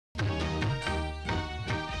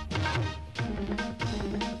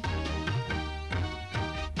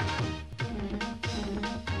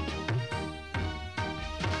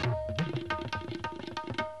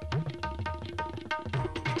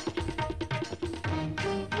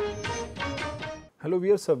Hello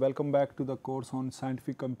viewers, welcome back to the course on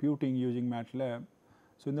scientific computing using Matlab.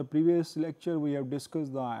 So, in the previous lecture we have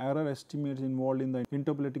discussed the error estimates involved in the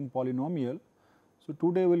interpolating polynomial. So,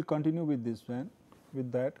 today we will continue with this one with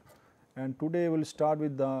that, and today we will start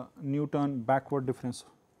with the Newton backward difference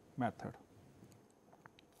method.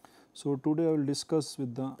 So, today I will discuss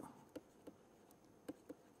with the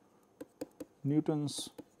Newton's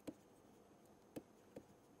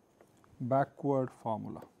backward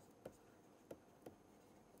formula.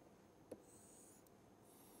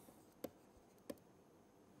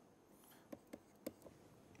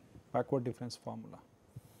 Backward difference formula,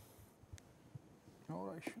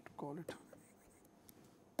 or I should call it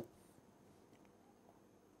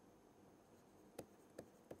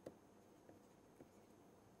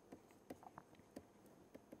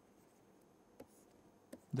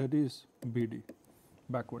that is BD,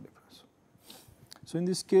 backward difference. So, in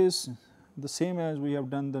this case the same as we have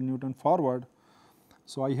done the Newton forward.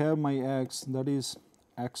 So, I have my x, that is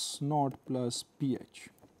x naught plus ph.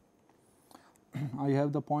 I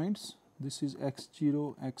have the points, this is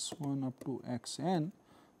x0, x1 up to xn.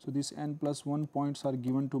 So, this n plus 1 points are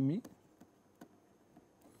given to me,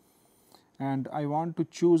 and I want to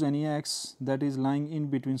choose any x that is lying in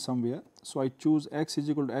between somewhere. So, I choose x is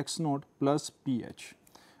equal to x naught plus ph,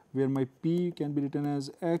 where my p can be written as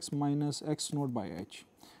x minus x naught by h,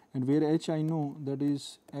 and where h I know, that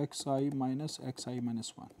is xi minus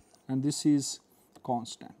 1, and this is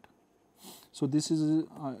constant. So, this is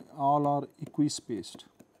all are equispaced.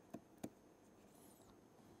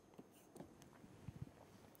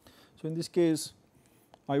 So, in this case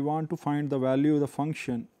I want to find the value of the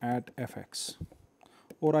function at f(x),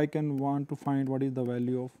 or I can want to find what is the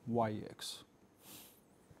value of y(x).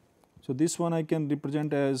 So, this one I can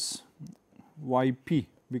represent as yp,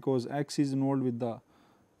 because x is involved with the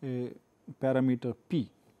parameter p.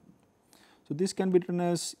 So, this can be written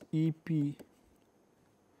as ep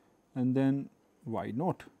and then y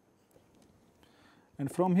naught, and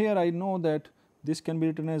from here I know that this can be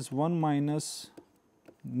written as 1 minus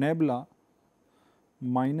nabla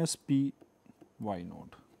minus p y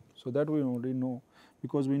naught. So, that we already know,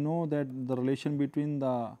 because we know that the relation between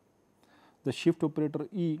the shift operator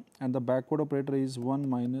E and the backward operator is 1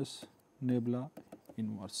 minus nabla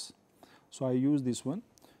inverse. So, I use this one.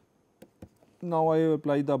 Now, I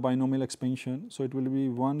apply the binomial expansion. So, it will be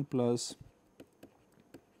 1 plus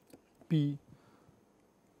p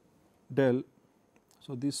del.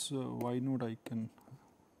 So, this y naught I can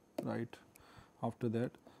write after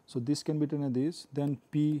that. So, this can be written as this, then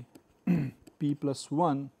p p plus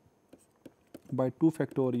 1 by 2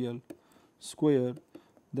 factorial square,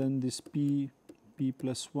 then this p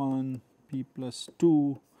plus 1 p plus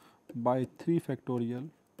 2 by 3 factorial,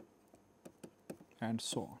 and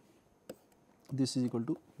so on. This is equal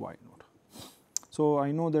to y naught. So,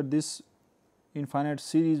 I know that this infinite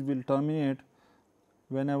series will terminate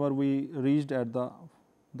whenever we reached at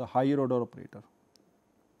the higher order operator.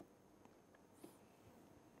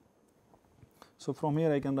 So, from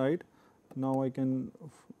here I can write, now I can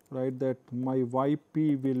write that my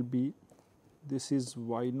yp will be, this is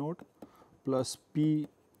y naught plus p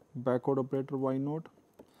backward operator y naught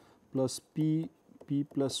plus p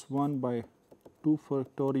plus 1 by 2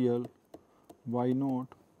 factorial y naught,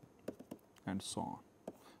 and so on.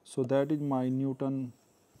 So, that is my Newton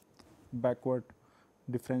backward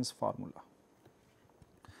difference formula.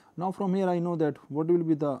 Now, from here I know that what will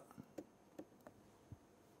be the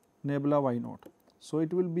nabla y naught. So,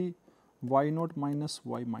 it will be y naught minus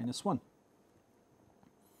y minus 1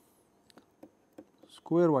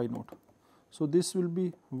 square y naught. So, this will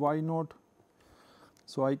be y naught.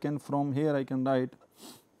 So, I can from here I can write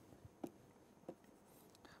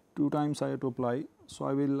 2 times I have to apply. So,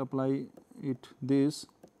 I will apply it this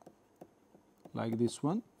like this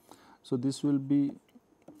one. So, this will be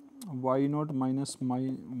y naught minus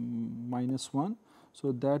minus 1.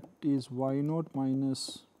 So, that is y naught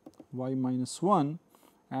minus y minus 1,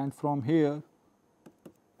 and from here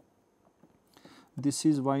this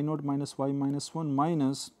is y naught minus y minus 1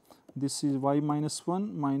 minus this is y minus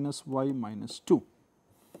 1 minus y minus 2.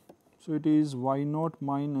 So, it is y naught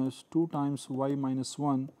minus 2 times y minus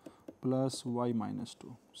 1 plus y minus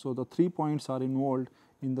 2. So, the 3 points are involved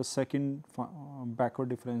in the second backward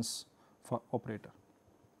difference operator.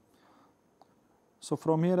 So,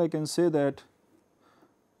 from here I can say that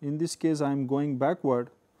in this case I am going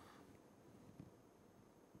backward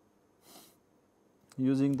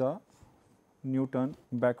using the Newton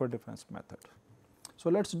backward difference method.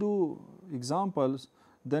 So, let us do examples,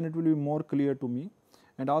 then it will be more clear to me,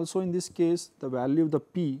 and also in this case the value of the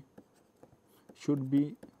p should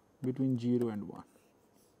be between 0 and 1.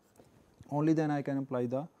 only then I can apply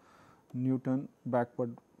the Newton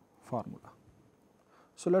backward formula.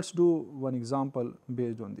 So, let us do one example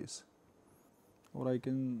based on this, or I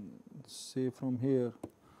can say from here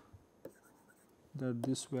that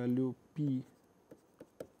this value p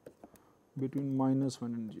between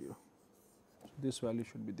 -1 and 0, so this value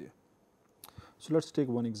should be there. So, let us take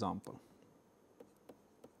one example.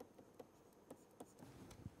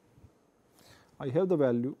 I have the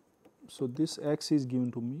value, so this x is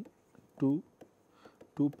given to me 2,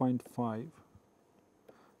 2.5,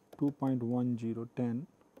 2.10, 10,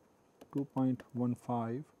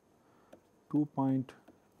 2.15,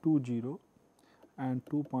 2.20 and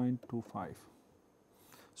 2.25.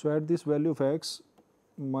 So, at this value of x,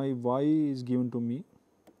 my y is given to me.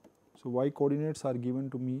 So, y coordinates are given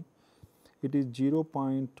to me, it is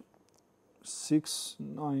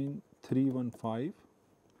 0.69315,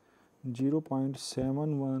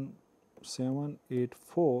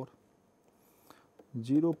 0.71784,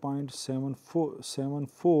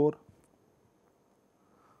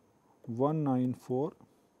 0.74194,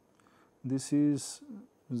 this is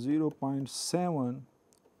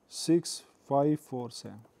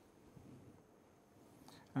 0.76547,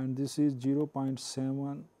 and this is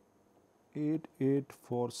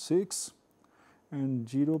 0.78846 and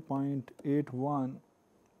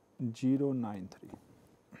 0.81093.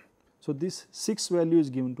 So, this 6 value is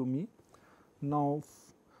given to me. Now,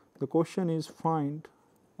 the question is find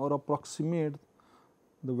or approximate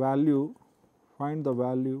the value, find the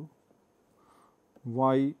value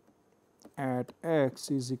y at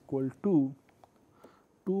x is equal to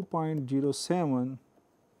 2.07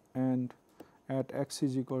 and at x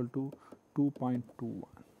is equal to 2.21.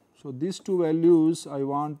 So, these two values I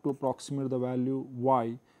want to approximate the value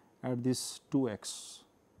y at this 2x.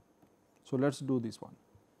 So, let us do this one.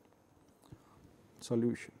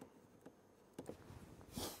 Solution.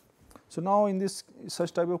 So, now in this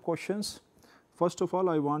such type of questions, first of all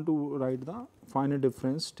I want to write the finite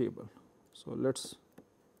difference table. So, let's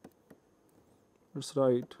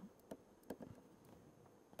write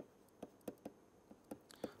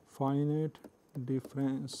finite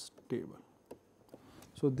difference table.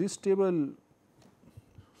 So, this table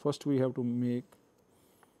first we have to make,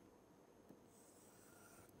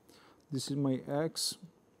 this is my x.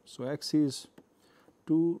 So, x is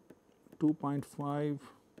 2.5,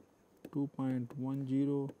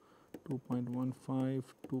 2.10, 2.15,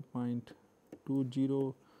 2.20,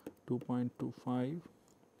 2.25.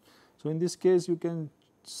 So, in this case you can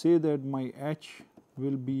say that my h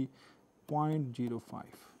will be 0.05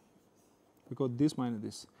 because this minus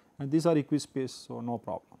this, and these are equispaced, so no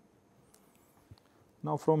problem.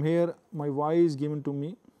 Now, from here my y is given to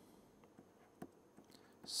me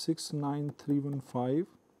 69315,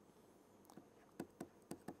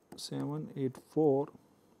 784,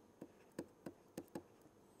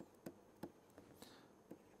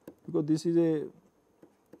 because this is a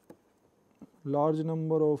large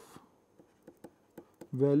number of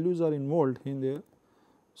values are involved in there.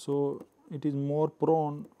 So, it is more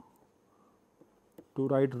prone to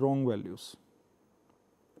write wrong values.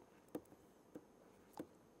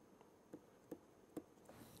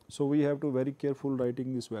 So, we have to very careful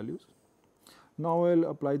writing these values. Now, I will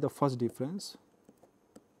apply the first difference.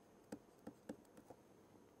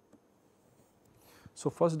 So,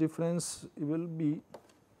 first difference will be,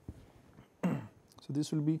 so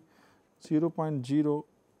this will be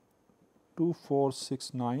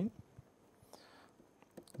 0.02469,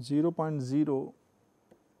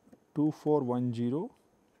 0.02410,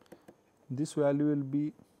 this value will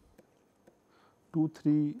be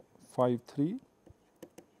 2353,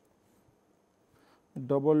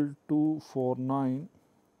 2249,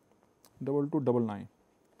 2299,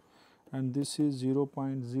 and this is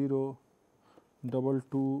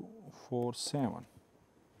 0.02247.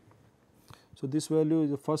 So, this value is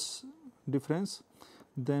the first difference.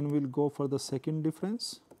 Then we will go for the second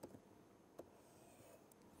difference.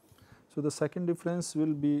 So, the second difference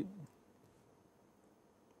will be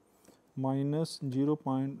minus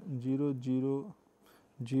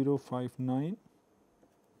 0.00059,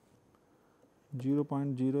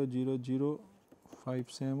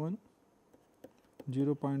 0.00057,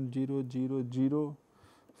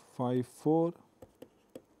 0.00054,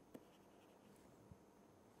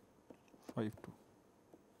 52.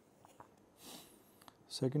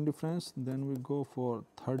 Second difference, then we go for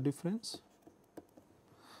third difference.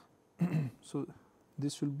 So,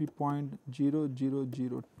 this will be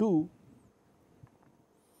 0.0002,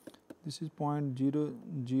 this is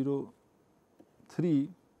 0.003,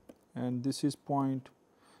 and this is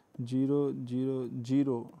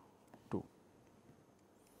 0.0002, so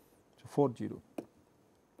 40.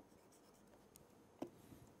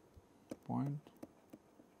 point.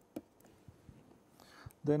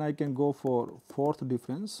 Then I can go for fourth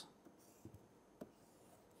difference.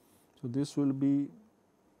 So, this will be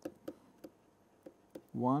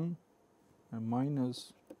 1 and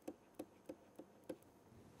minus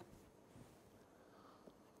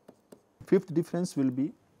fifth difference will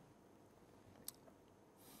be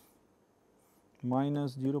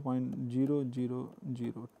minus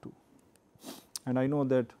 0.0002, and I know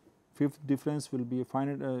that fifth difference will be a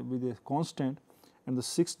finite with a constant, and the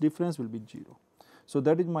sixth difference will be 0. So,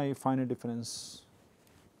 that is my finite difference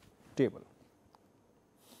table.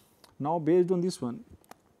 Now, based on this one,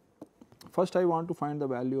 first I want to find the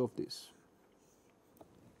value of this.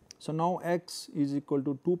 So, now x is equal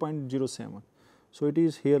to 2.07. So, it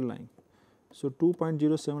is here lying. So,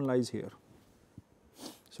 2.07 lies here.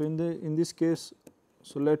 So, in this case,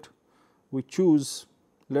 so let we choose,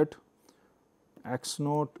 let x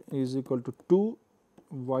naught is equal to 2,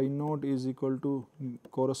 y naught is equal to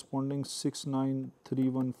corresponding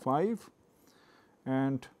 69315,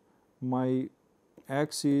 and my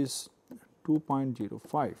x is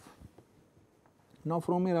 2.05. Now,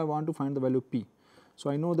 from here I want to find the value p. So,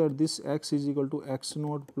 I know that this x is equal to x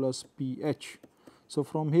naught plus ph. So,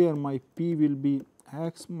 from here my p will be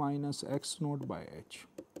x minus x naught by h.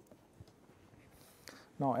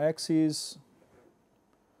 Now, x is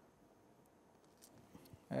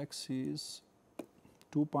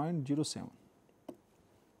 2.07.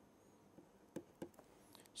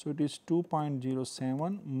 So, it is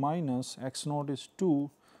 2.07 minus x naught is 2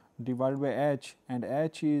 divided by h, and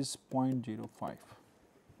h is 0.05.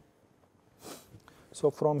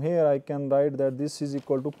 So, from here I can write that this is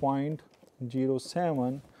equal to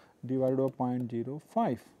 0.07 divided by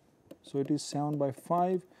 0.05. So, it is 7 by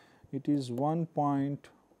 5, it is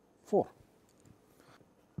 1.4.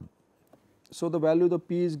 So, the value of the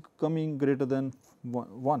p is coming greater than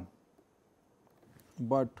 1,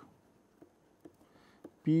 but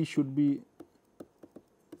p should be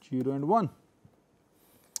 0 and 1.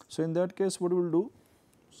 So, in that case what we will do?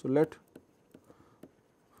 So, let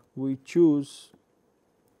we choose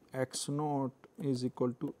x naught is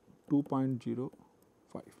equal to 2.05.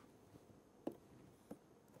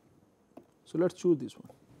 So, let us choose this one.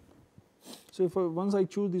 So, if once I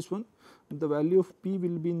choose this one, the value of p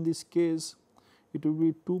will be, in this case it will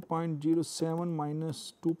be 2.07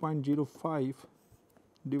 minus 2.05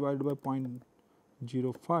 divided by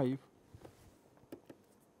 0.05.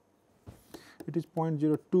 It is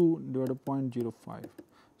 0.02 divided by 0.05.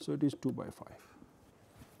 So, it is 2 by 5.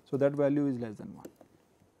 So, that value is less than 1.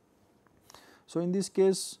 So, in this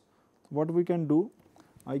case what we can do?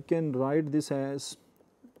 I can write this as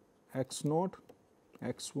x naught,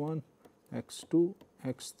 x1, x2,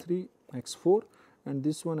 x3, x4, and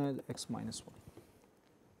this one as x minus 1.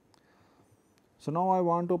 So, now I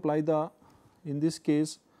want to apply the, in this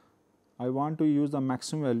case I want to use the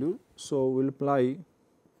maximum value. So, we will apply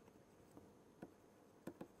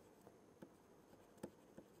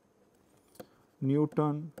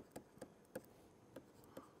Newton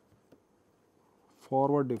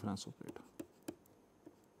forward difference operator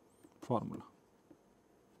formula.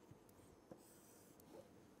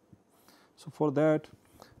 So, for that,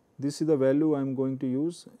 this is the value I am going to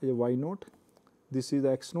use, a y naught, this is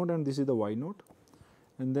the x naught and this is the y naught,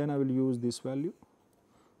 and then I will use this value,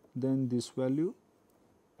 then this value,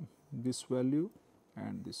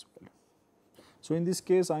 and this value. So, in this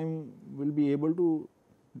case I will be able to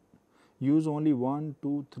use only 1,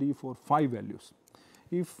 2, 3, 4, 5 values.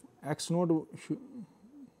 If x naught,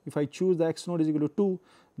 if I choose the x naught is equal to 2,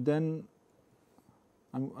 then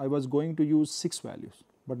I was going to use 6 values,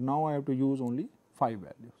 but now I have to use only 5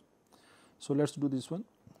 values. So, let us do this one.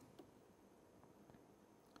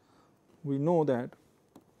 We know that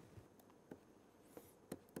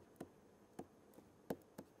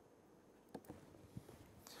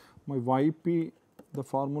my yp, the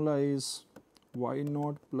formula is y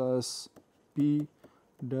naught plus p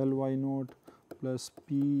del y naught plus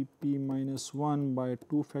p minus 1 by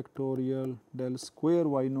 2 factorial del square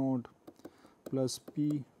y naught plus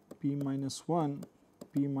p minus 1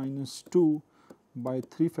 p minus 2 by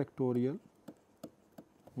 3 factorial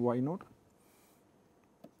y naught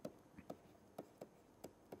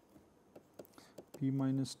p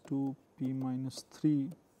minus 2 p minus 3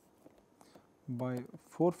 by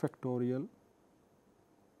 4 factorial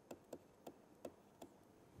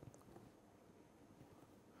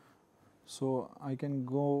So, I can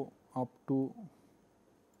go up to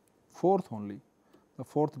 4th only, the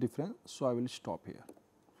 4th difference. So, I will stop here.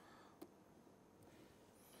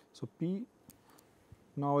 So, p,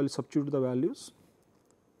 now I will substitute the values.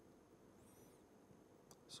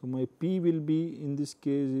 So, my p will be in this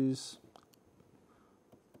case is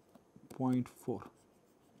 0.4.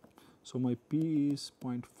 So, my P is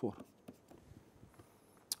 0.4.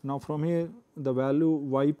 Now, from here the value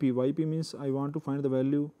yp means I want to find the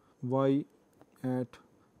value y at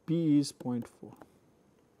P is 0.4.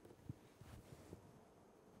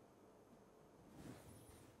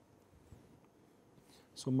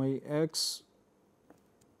 So, my x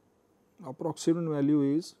approximate value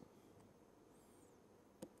is,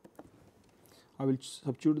 I will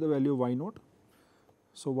substitute the value y naught.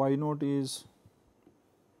 So, y naught is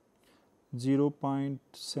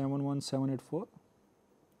 0.71784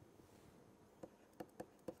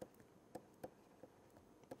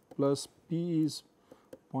 plus P is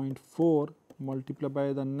 0.4 multiplied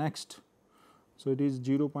by the next. So, it is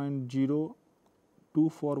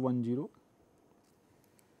 0.02410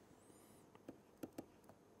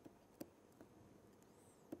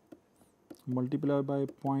 multiplied by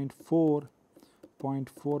 0.4,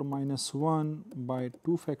 0.4 minus 1 by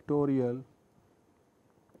 2 factorial.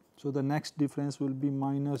 So, the next difference will be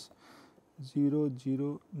minus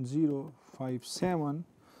 0.00057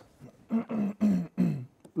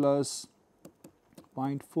 plus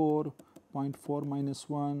 0.4, 0.4 minus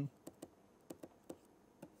 1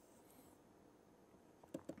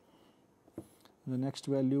 the next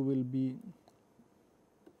value will be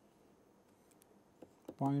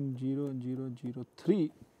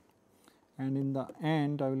 0.0003 and in the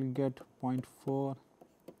end I will get 0.4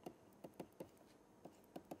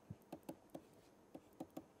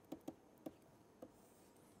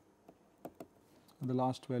 the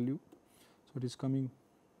last value. So, it is coming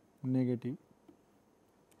negative.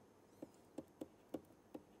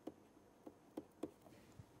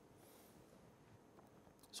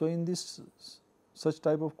 So, in this such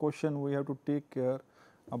type of question we have to take care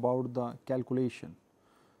about the calculation.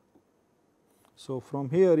 So, from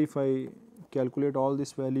here if I calculate all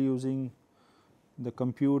this value using the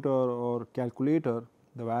computer or calculator,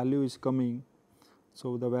 the value is coming.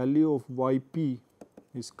 So, the value of yp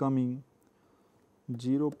is coming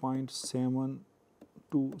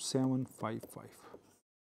 0.72755.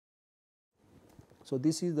 So,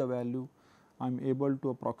 this is the value I am able to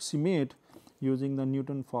approximate using the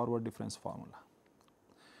Newton forward difference formula.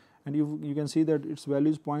 And you can see that its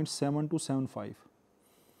value is 0.7275.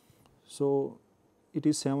 So, it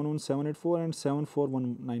is 71784 and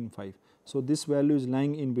 74195. So, this value is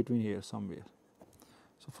lying in between here somewhere.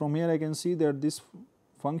 So, from here I can see that this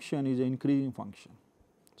function is an increasing function.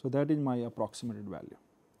 So, that is my approximated value.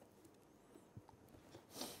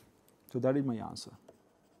 So, that is my answer.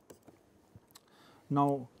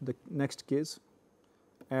 Now, the next case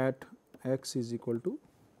at x is equal to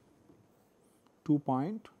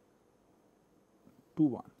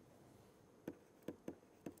 2.21.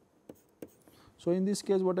 So, in this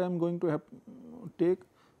case what I am going to have take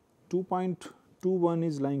 2.21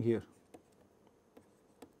 is lying here.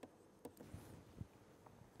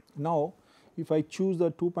 Now, if I choose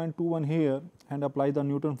the 2.21 here and apply the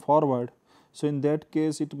Newton forward, so in that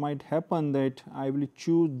case it might happen that I will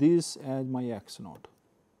choose this as my x naught,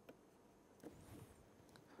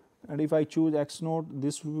 and if I choose x naught,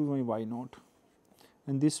 this will be my y naught,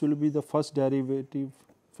 and this will be the first derivative,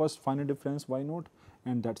 first final difference y naught,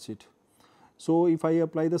 and that is it. So, if I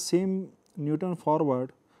apply the same Newton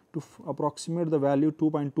forward to approximate the value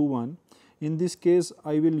 2.21, in this case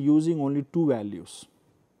I will using only two values,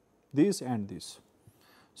 this and this.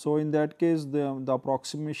 So, in that case the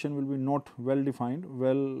approximation will be not well defined,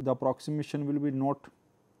 the approximation will be not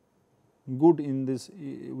good in this,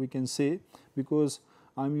 we can say, because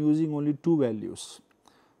I am using only two values.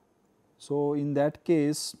 So, in that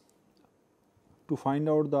case to find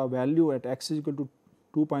out the value at x is equal to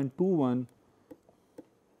 2.21,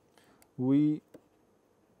 we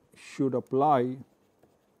should apply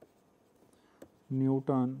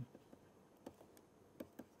Newton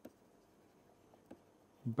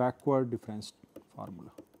backward difference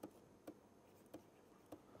formula.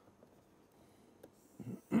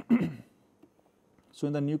 So,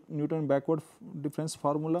 in the Newton backward difference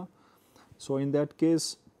formula, so in that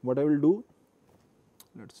case what I will do,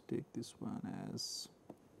 let us take this one as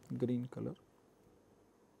green color.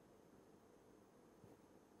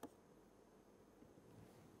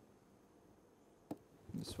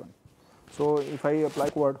 This one. So, if I apply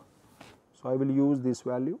backward, so I will use this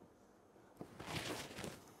value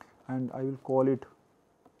and I will call it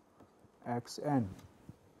xn.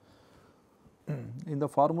 In the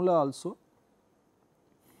formula also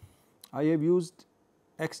I have used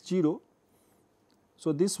x0.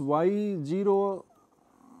 So, this y0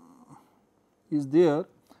 is there,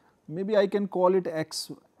 maybe I can call it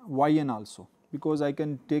xyn also, because I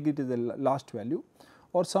can take it as the last value,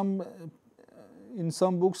 or some in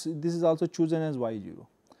some books this is also chosen as y0.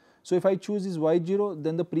 So, if I choose this y0,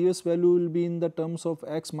 then the previous value will be in the terms of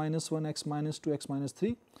x minus 1, x minus 2, x minus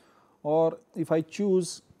 3, or if I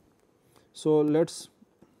choose, so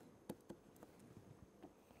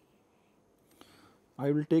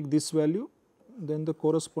I will take this value, then the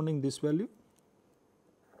corresponding this value,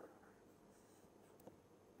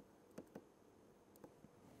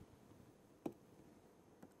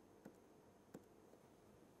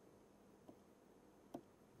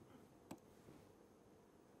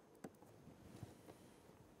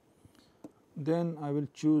 then I will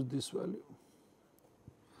choose this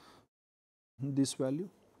value,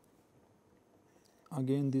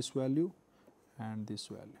 again this value and this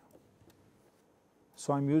value.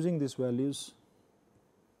 So, I am using these values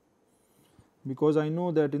because I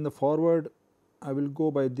know that in the forward I will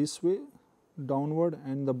go by this way downward,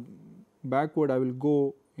 and the backward I will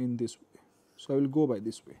go in this way. So, I will go by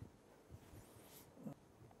this way.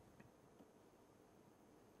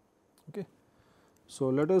 Okay. So,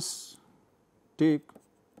 let us take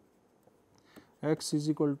x is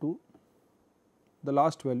equal to the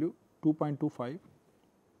last value 2.25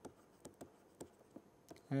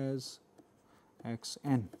 as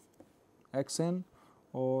xn,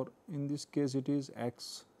 or in this case it is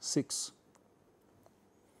x6,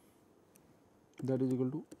 that is equal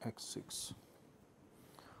to x6.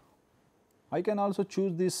 I can also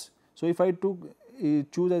choose this. So, if I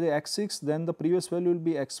choose as a x6, then the previous value will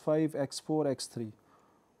be x5, x4, x3,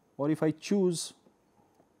 or if we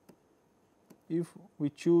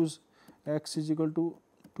choose x is equal to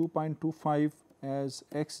 2.25 as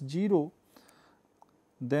x0,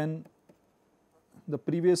 then the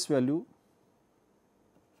previous value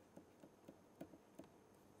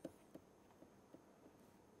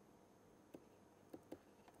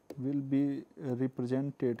will be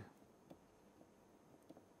represented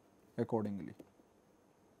accordingly.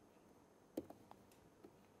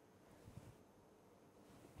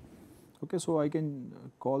 Okay, so I can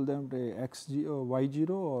call them y0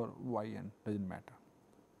 or yn, does not matter.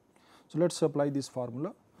 So, let us apply this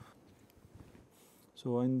formula.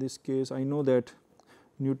 So, in this case I know that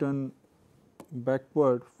Newton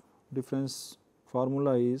backward difference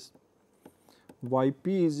formula is yp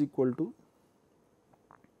is equal to,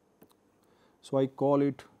 so I call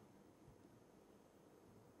it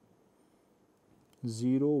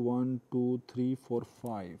 0, 1, 2, 3, 4,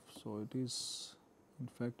 5. So, it is, in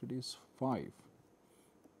fact it is 5,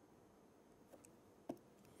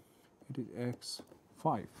 it is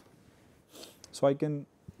x5. So, I can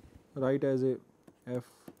write as a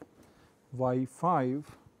fy5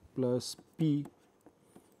 plus p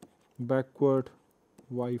backward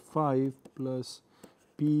y5 plus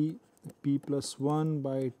p plus 1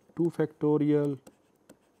 by 2 factorial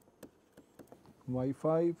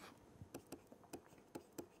y5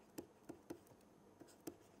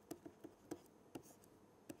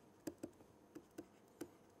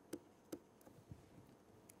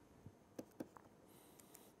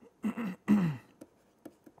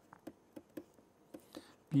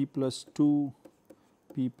 p plus 2,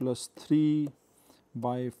 p plus 3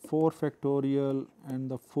 by 4 factorial and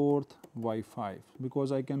the fourth y5,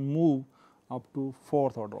 because I can move up to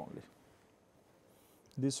 4th order only.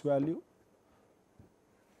 This value,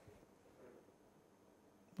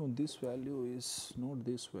 no, this value is not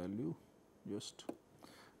this value, just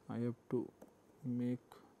I have to make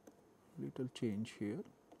little change here,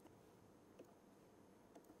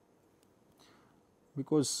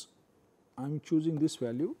 because I am choosing this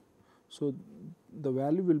value. So, the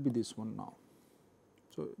value will be this one now.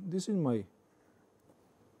 So, this is my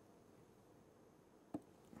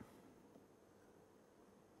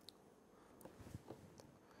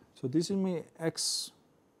x0.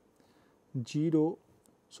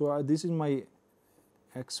 So, this is my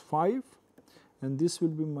x5 and this will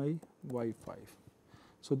be my y5.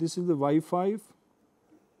 So, this is the y5,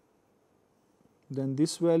 then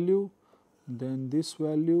this value, then this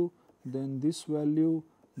value, then this value,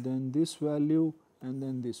 then this value, and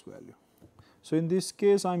then this value. So, in this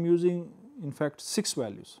case I am using in fact 6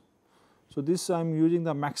 values. So, this I am using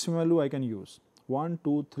the maximum value I can use 1,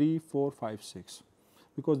 2, 3, 4, 5, 6,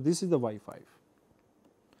 because this is the y5.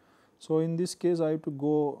 So, in this case I have to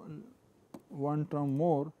go one term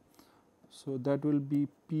more. So, that will be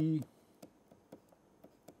p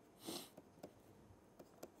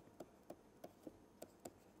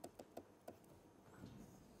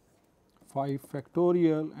 5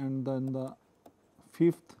 factorial and then the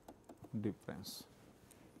 5th difference.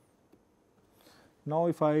 Now,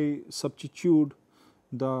 if I substitute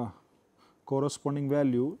the corresponding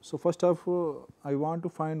value, so first of all I want to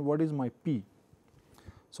find what is my p.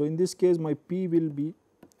 So, in this case my P will be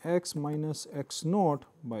x minus x naught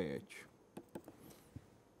by h.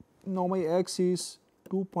 Now, my x is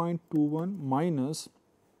 2.21 minus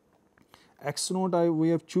x naught we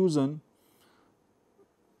have chosen.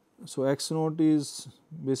 So, x naught is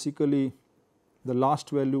basically the last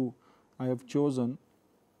value I have chosen,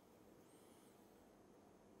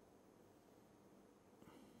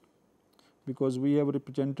 because we have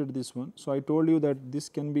represented this one. So, I told you that this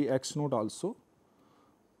can be x naught also.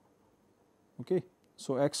 Okay.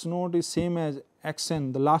 So, x naught is same as x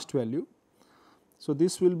n, the last value. So,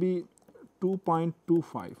 this will be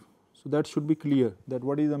 2.25. So, that should be clear that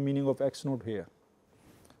what is the meaning of x naught here,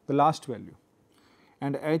 the last value,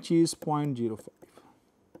 and h is 0.05.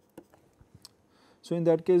 So, in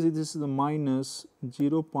that case this is the minus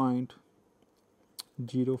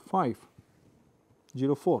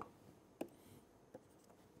 0.0504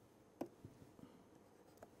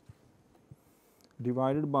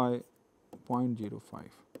 divided by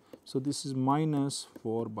 0.05. So, this is minus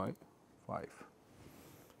 4 by 5.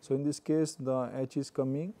 So, in this case the h is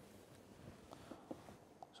coming,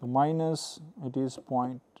 so minus it is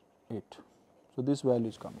 0.8. So, this value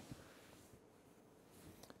is coming,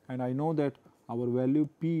 and I know that our value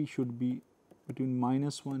P should be between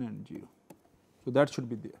minus 1 and 0. So, that should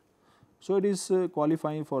be there. So, it is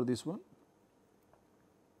qualifying for this one.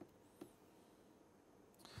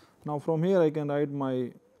 Now, from here I can write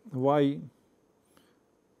my y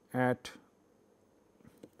at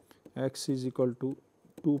x is equal to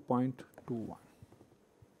 2.21.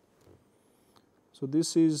 So,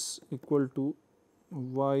 this is equal to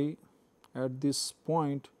y at this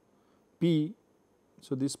point P.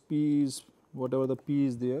 So, this P is whatever the P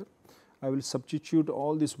is there. I will substitute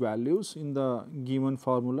all these values in the given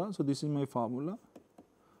formula. So, this is my formula.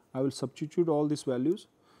 I will substitute all these values.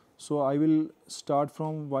 So, I will start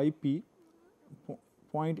from yp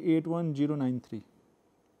 0.81093.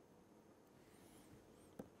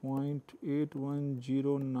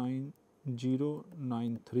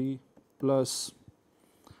 0.810993 plus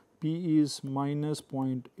P is minus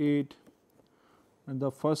 0.8, and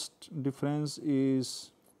the first difference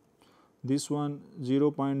is this one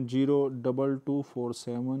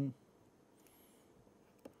 0.02247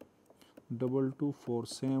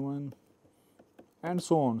 and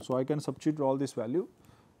so on. So, I can substitute all this value,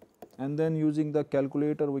 and then using the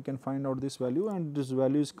calculator we can find out this value, and this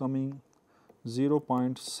value is coming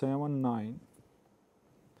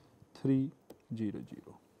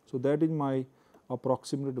 0.799300. So, that is my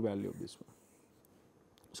approximate value of this one.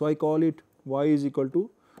 So, I call it y is equal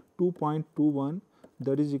to 2.21,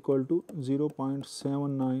 that is equal to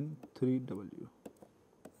 0.79300.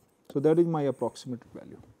 So, that is my approximate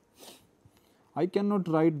value. I cannot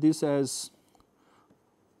write this as,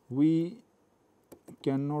 we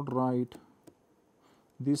cannot write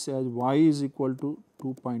this as y is equal to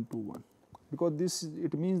 2.21, because this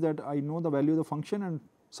it means that I know the value of the function and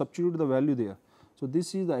substitute the value there. So,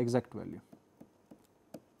 this is the exact value.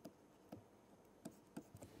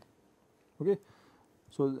 Okay.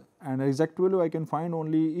 So, an exact value I can find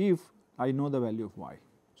only if I know the value of y.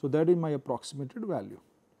 So, that is my approximated value,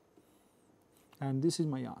 and this is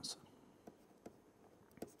my answer.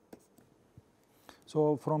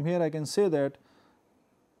 So, from here I can say that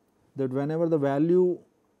whenever the value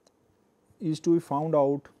is to be found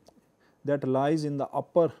out that lies in the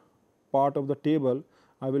upper part of the table,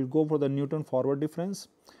 I will go for the Newton forward difference,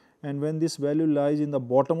 and when this value lies in the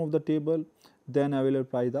bottom of the table, then I will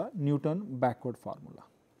apply the Newton backward formula.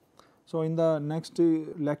 So, in the next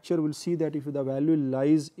lecture we will see that if the value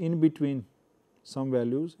lies in between some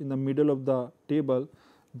values in the middle of the table,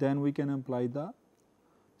 then we can apply the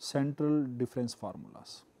central difference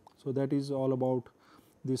formulas. So, that is all about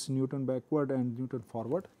this Newton backward and Newton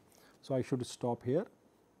forward. So, I should stop here.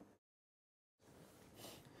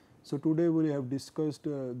 So, today we have discussed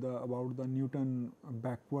about the Newton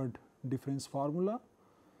backward difference formula,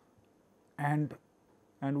 and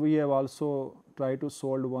we have also tried to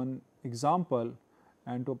solve one example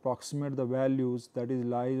and to approximate the values that is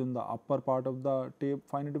lies in the upper part of the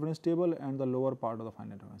finite difference table and the lower part of the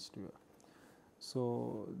finite difference table.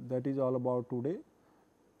 So, that is all about today.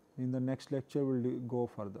 In the next lecture we will go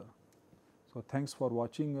further. So, thanks for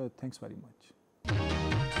watching. Thanks very much.